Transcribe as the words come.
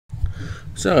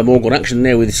So, more good action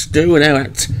there with Stu, and now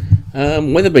at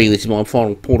Wetherby. This is my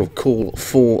final port of call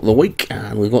for the week,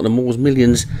 and we've got the Moors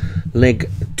Millions leg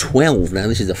 12. Now,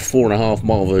 this is the 4.5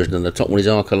 mile version, and the top one is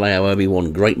Arkaleo,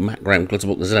 Obi-Wan, Great Mac, Graham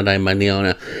Clutterbuck, the Zanaday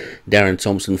Maniana, Darren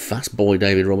Thompson, Fast Boy,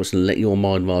 David Robertson, Let Your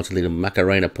Mind Martin Leader,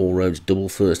 Macarena, Paul Rhodes, Double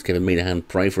First, Kevin Minahan,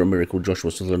 Pray for a Miracle,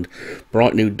 Joshua Sutherland,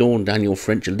 Bright New Dawn, Daniel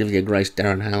French, Olivia Grace,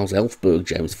 Darren Howes, Elfberg,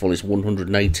 James Follis,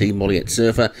 180, Molliet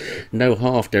Surfer, No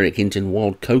Half, Derek Hinton,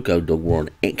 Wild Coco, Doug Warren,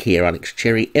 Eck here, Alex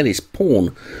Cherry, Ellis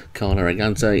Pawn, Carla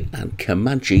Aragante, and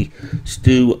Comanche,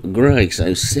 Stu Gray.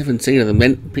 So 17 of them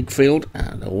then, big field,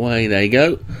 and away they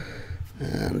go.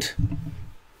 And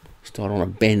start on a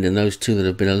bend, and those two that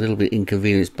have been a little bit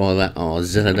inconvenienced by that are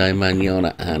Zanaday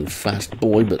Manana and Fast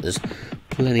Boy, but there's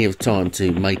plenty of time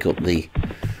to make up the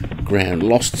ground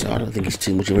lost, so I don't think it's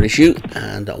too much of an issue.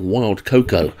 And Wild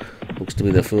Coco looks to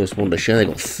be the first one to show. They've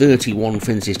got 31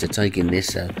 fences to take in this,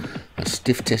 so a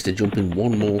stiff test to jump in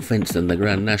one more fence than the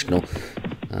Grand National,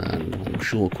 and I'm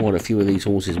sure quite a few of these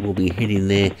horses will be heading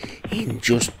there in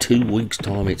just 2 weeks'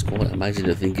 time. It's quite amazing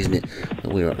to think, isn't it,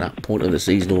 that we're at that point of the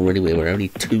season already where we're only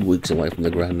 2 weeks away from the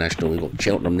Grand National. We've got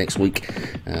Cheltenham next week,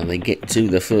 and they get to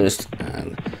the first,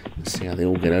 and let's see how they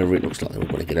all get over it. Looks like they're all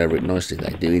going to get over it nicely.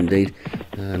 They do indeed.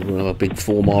 And we'll have a big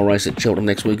 4 mile race at Cheltenham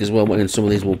next week as well, and some of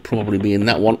these will probably be in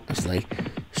that one as they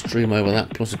stream over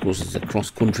that. Plus, of course, it's a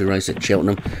cross-country race at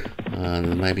Cheltenham,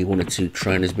 and maybe 1 or 2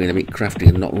 trainers being a bit crafty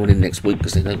and not running next week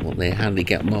because they don't want their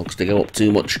handicap marks to go up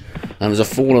too much. And there's a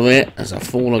faller there. There's a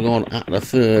faller gone at the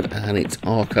third, and it's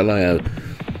Arkaleo.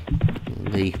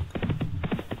 The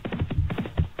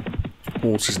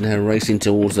horse is now racing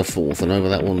towards the fourth, and over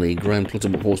that one the Graham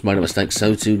Clutterbuck horse made a mistake.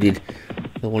 So too did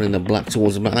the one in the black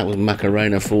towards the back. That was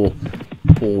Macarena for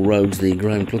Paul Rhodes. The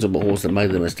Graham Clutterbuck horse that made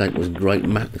the mistake was Great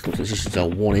Mac. This is a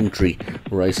 1 entry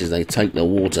race as they take the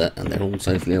water, and they're all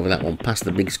safely over that one, past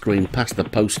the big screen, past the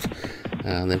post,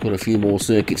 and they've got a few more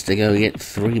circuits to go yet,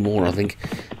 3 more I think.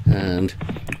 And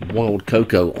Wild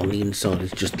Coco on the inside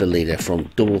is just the leader, from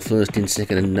Double First in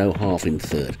second and No Half in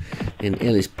third. Then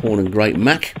Ellis Pawn and Great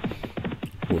Mac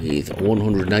with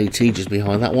 180 just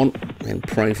behind that one, and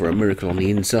Pray for a Miracle on the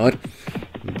inside.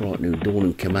 Bright New Dawn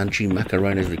and Comanche.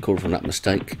 Macarena's recovered from that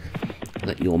mistake.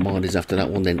 Let Your Mind is after that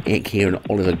one. Then Eck here and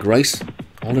Olivia Grace,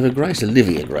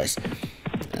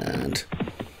 and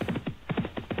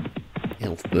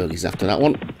Elfberg is after that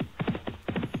one,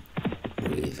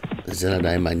 with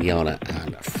Zanaday Manana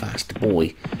and Fast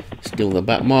Boy still the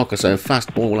back marker. So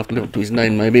Fast Boy will have to live up to his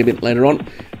name maybe a bit later on.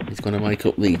 He's going to make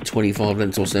up the 25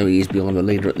 lengths or so he is behind the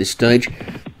leader at this stage,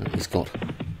 and he's got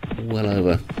well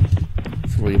over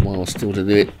 3 miles still to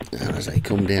do it. And as they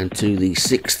come down to the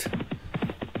 6th,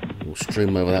 we'll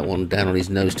stream over that one. Down on his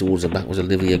nose towards the back was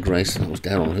Olivia Grace. That was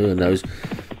down on her nose.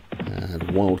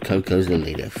 And Wild Coco's the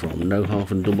leader, from No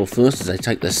Half and Double First as they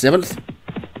take the 7th.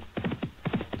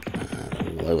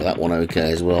 And all over that one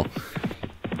okay as well,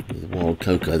 with Wild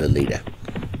Coco the leader.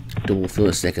 Double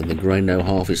First second, the Grey No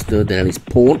Half is third, down his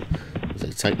Pawn as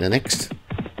they take the next.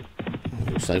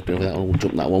 All safely over that one, we'll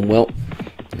jump that one well.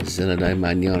 Zanaday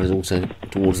Manana is also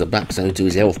towards the back, so too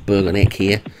is Elfberg and Eck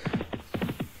here.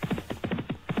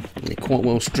 And they're quite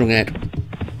well strung out.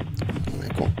 And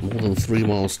they've got more than 3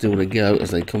 miles still to go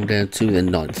as they come down to the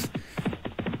 9th.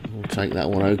 We'll take that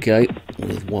one okay,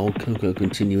 with Wild Coco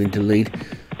continuing to lead,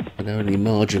 but only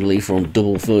marginally from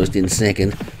Double First in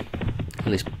second.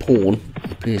 Ellis Pawn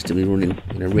appears to be running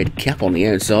in a red cap on the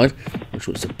outside. I'm not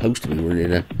sure it's supposed to be running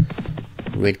in a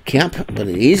red cap, but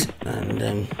it is.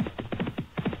 And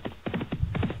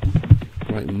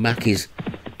Great Mac is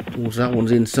towards that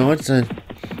one's inside, so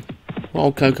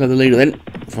Wild Coco the leader then,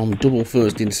 from Double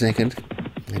First in second,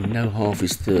 and No Half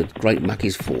is third. Great Mac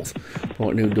is fourth.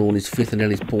 Bright New Dawn is fifth, and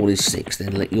Ellis Pawn is sixth.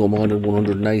 Then Let Your Mind at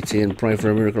 180 and Pray for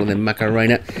a Miracle, and then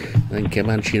Macarena, and then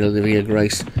Comanche and Olivia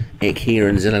Grace, Eck here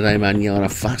and Zanaday Manana.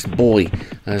 Fast Boy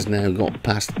has now got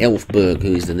past Elfberg,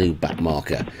 who is the new back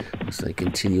marker, as they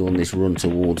continue on this run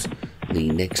towards the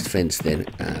next fence then,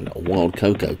 and Wild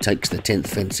Coco takes the 10th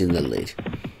fence in the lead.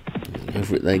 And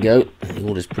over it they go, and the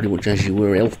order's pretty much as you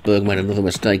were. Elfberg made another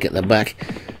mistake at the back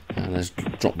and has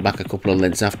dropped back a couple of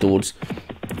lengths afterwards,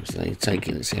 so they take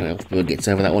it. Let's see how Elfberg gets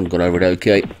over that one. Got over it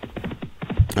okay.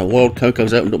 And Wild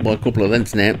Coco's opened up by a couple of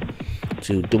lengths now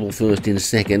to Double First in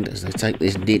second as they take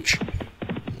this ditch,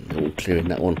 and they're all clearing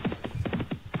that one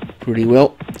pretty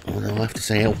well. Although I have to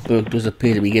say Elfberg does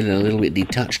appear to be getting a little bit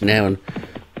detached now, and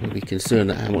we'll be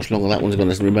concerned at how much longer that one's going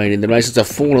to remain in the race. It's a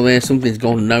faller there, something's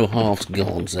gone, No Half's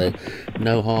gone, so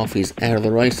No Half is out of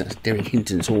the race. That's Derek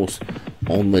Hinton's horse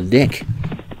on the deck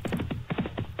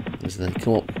as they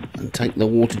come up and take the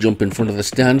water jump in front of the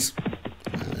stands.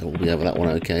 We'll be over that one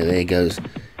okay. There goes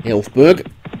Elfberg.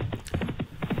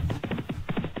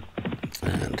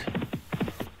 And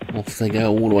off they go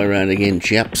all the way around again,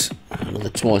 chaps. Another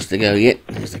twice to go yet.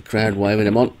 There's the crowd waving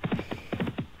them on.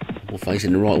 All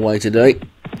facing the right way today.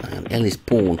 And Ellis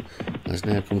Pawn has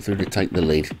now come through to take the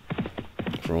lead.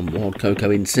 From Wild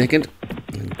Cocoa in second.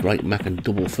 And Great Mac and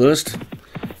Double first.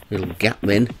 Little gap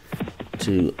then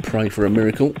to Pray for a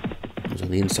Miracle. On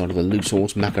the inside of the loose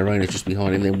horse. Macarena just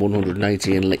behind him, then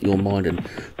 180 and Let Your Mind and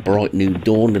Bright New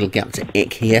Dawn. Little gap to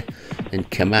Eck here, then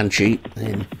Comanche,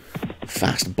 then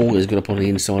Fast Boy has got up on the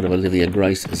inside of Olivia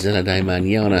Grace. Zella de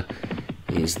Manana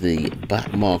is the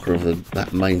back marker of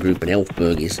that main group, and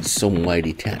Elfberg is some way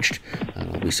detached, and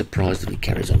I'll be surprised if he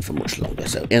carries on for much longer.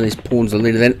 So Ellis Pawn's the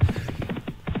leader then.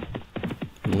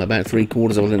 And about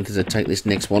 3/4 of a length to take this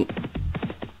next one.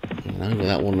 And over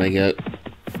that one they go.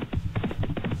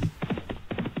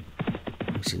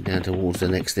 Down towards the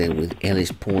next there with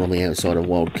Ellis Pawn on the outside of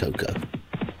Wild Cocoa.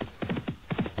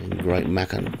 And Great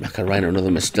Mac and Macarena,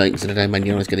 another mistake. Saturday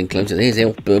Manana's getting closer. There's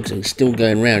Elfberg, so he's still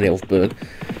going round Elfberg.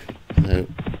 So,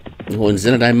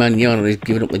 Saturday Manana is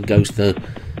giving up the ghost though,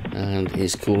 and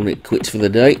is calling it quits for the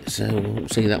day. So we'll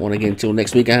see that one again till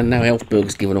next week. And now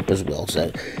Elfberg's given up as well.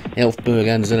 So Elfberg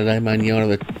and Saturday Manana,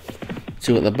 the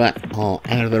two at the back, are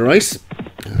out of the race.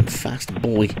 And Fast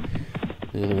Boy,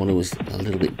 the other one who was a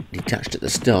little bit detached at the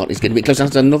start, is getting a bit close.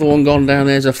 That's another one gone down.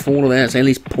 There's a faller there. It's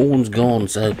Ellis Pawn's gone.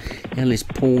 So Ellis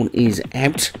Pawn is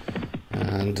out.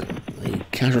 And the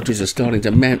casualties are starting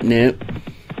to mount now.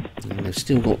 And they've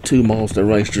still got 2 miles to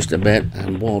race just about.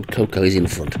 And Wild Cocoa is in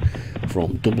front.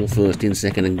 From Double first in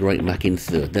second and Great Mac in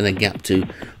third. Then a gap to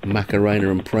Macarena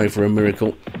and Pray for a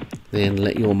Miracle. Then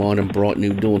Let Your Mind and Bright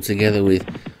New Dawn together with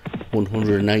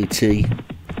 180.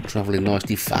 Travelling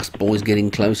nicely. Fast Boy's getting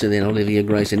closer. Then Olivia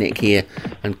Grace and Eck here,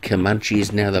 and Comanche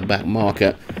is now the back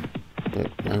marker, but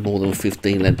no more than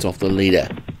 15 lengths off the leader.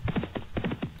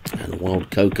 And Wild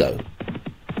Cocoa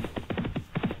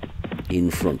in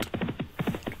front.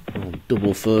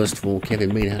 Double first for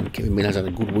Kevin Meehan. Kevin Meehan's had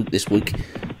a good week this week.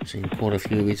 Seen quite a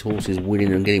few of his horses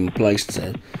winning and getting placed,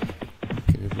 so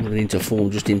running into form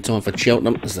just in time for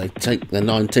Cheltenham as they take the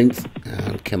 19th.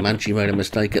 And Comanche made a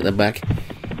mistake at the back.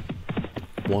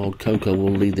 Wild Cocoa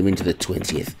will lead them into the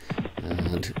 20th,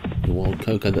 and the Wild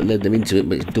Cocoa that led them into it,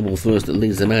 but it's Double first that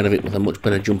leads them out of it with a much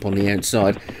better jump on the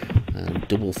outside. And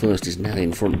Double first is now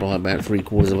in front by about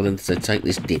 3/4 of a length to take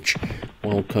this ditch.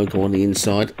 Wild Cocoa on the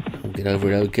inside will get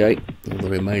over it okay. All the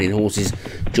remaining horses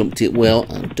jumped it well,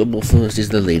 and Double first is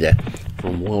the leader.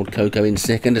 From Wild Cocoa in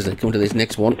second as they come to this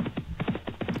next one,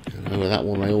 and over that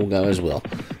one they all go as well.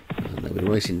 And they'll be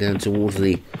racing down towards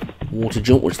the water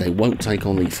jump, which they won't take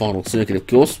on the final circuit, of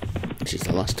course. This is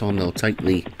the last time they'll take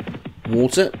the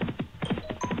water.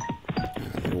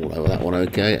 And they're all over that one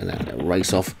okay, and they'll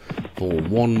race off for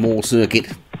one more circuit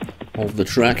of the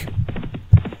track.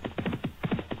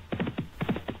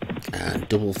 And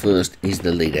Double first is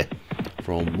the leader.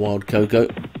 From Wild Cocoa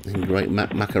and Great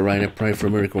Mac, Macarena, Pray for a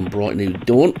Miracle and Bright New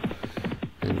Dawn.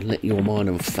 And Let Your Mind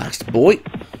and Fast Boy.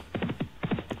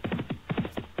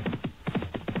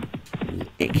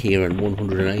 Eck here and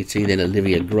 180, then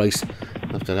Olivia Grace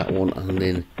after that one, and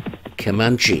then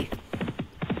Comanche.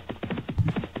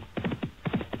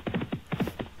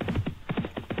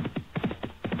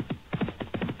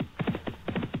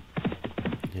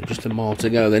 Just a mile to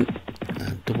go then,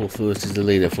 and Double first is the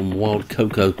leader. From Wild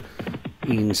Cocoa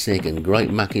in second,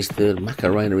 Great Mac is third,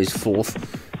 Macarena is fourth,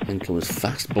 then comes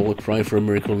Fast Boy, Pray for a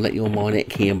Miracle, Let Your Mind,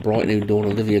 Eck here, Bright New Dawn,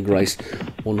 Olivia Grace,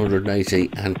 180,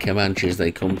 and Comanche as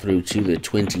they come through to the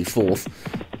 24th.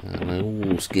 And they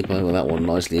all skip over that one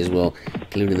nicely as well,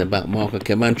 including the back marker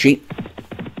Comanche.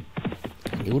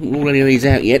 You wouldn't rule any of these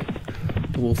out yet.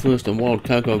 Double first and Wild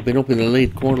Cocoa have been up in the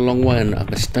lead quite a long way, and a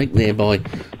mistake there by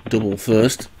Double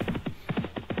first.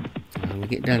 And we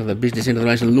get down to the business end of the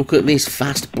race, and look at this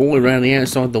Fast Boy around the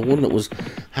outside. The one that was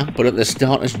hampered at the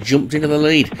start has jumped into the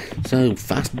lead. So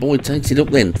Fast Boy takes it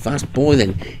up then. Fast Boy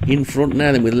then in front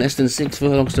now then with less than 6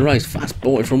 furlongs to race. Fast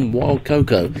Boy from Wild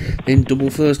Cocoa. Then Double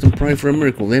first and Pray for a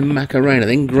Miracle. Then Macarena.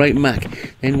 Then Great Mac.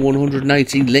 Then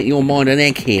 180. Let Your Mind and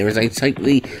Eck here as they take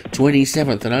the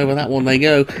 27th. And over that one they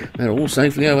go. They're all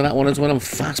safely over that one as well. And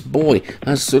Fast Boy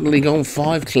has suddenly gone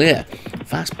 5 clear.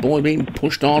 Fast Boy being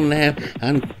pushed on now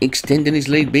and extending his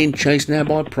lead, being chased now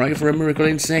by Pray for a Miracle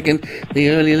in second. The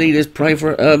early leaders Pray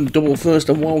for Double first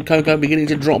and Wild Cocoa beginning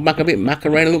to drop back a bit.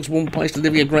 Macarena looks one place.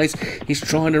 Olivia Grace is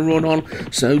trying to run on.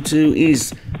 So too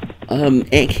is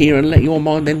Eck here and Let Your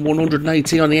Mind, then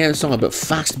 180 on the outside, but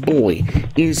Fast Boy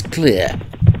is clear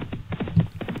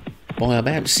by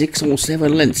about 6 or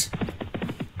 7 lengths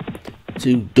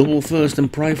to Double first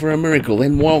and Pray for a Miracle,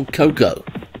 then Wild Cocoa.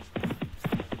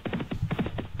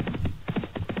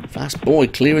 Fast Boy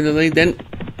clearing the lead then.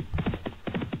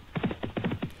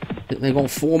 I think they've got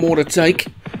 4 more to take.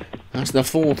 That's the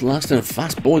 4th last, and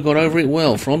Fast Boy got over it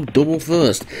well from double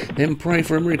first. Then Pray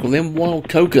for a Miracle, then Wild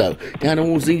Coco down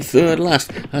towards the 3rd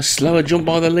last. A slower jump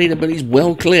by the leader, but he's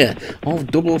well clear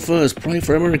of double first. Pray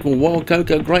for a Miracle, Wild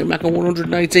Coco, Great Mac on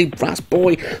 118. Fast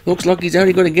Boy looks like he's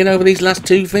only going to get over these last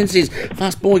 2 fences.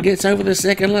 Fast Boy gets over the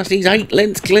 2nd last. He's 8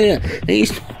 lengths clear.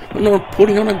 He's not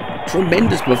putting on a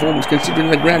tremendous performance considering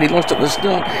the ground he lost at the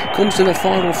start. Comes to the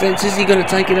final fence. Is he going to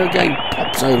take it okay?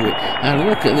 Pops over it. And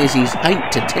look at this. He's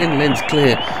 8 to 10 lengths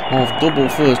clear of double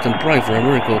first and Pray for a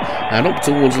Miracle. And up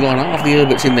towards the line. Half the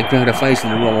Herberts in the crowd are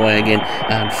facing the wrong way again.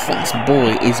 And Fast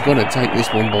Boy is going to take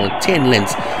this one by 10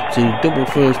 lengths to double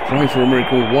first, Pray for a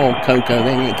Miracle, Wild Coco,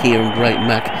 then Eck here and Great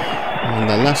Mac. And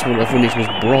the last one to finish was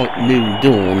Bright Noon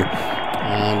Dawn.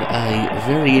 And a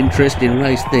very interesting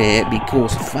race there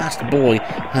because Fast Boy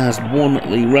has won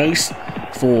the race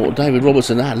for David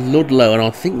Robertson at Ludlow, and I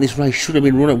think this race should have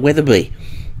been run at Wetherby.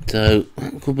 So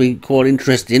that could be quite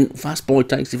interesting. Fast Boy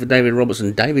takes it for David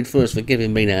Robertson. David first for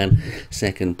Kevin Meenan.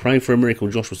 2nd, Pray for a Miracle,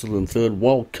 Joshua Sutherland. 3rd,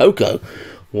 Wild Coco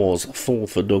was 4th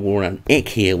for Doug Warren. And Eck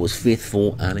here was 5th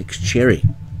for Alex Cherry.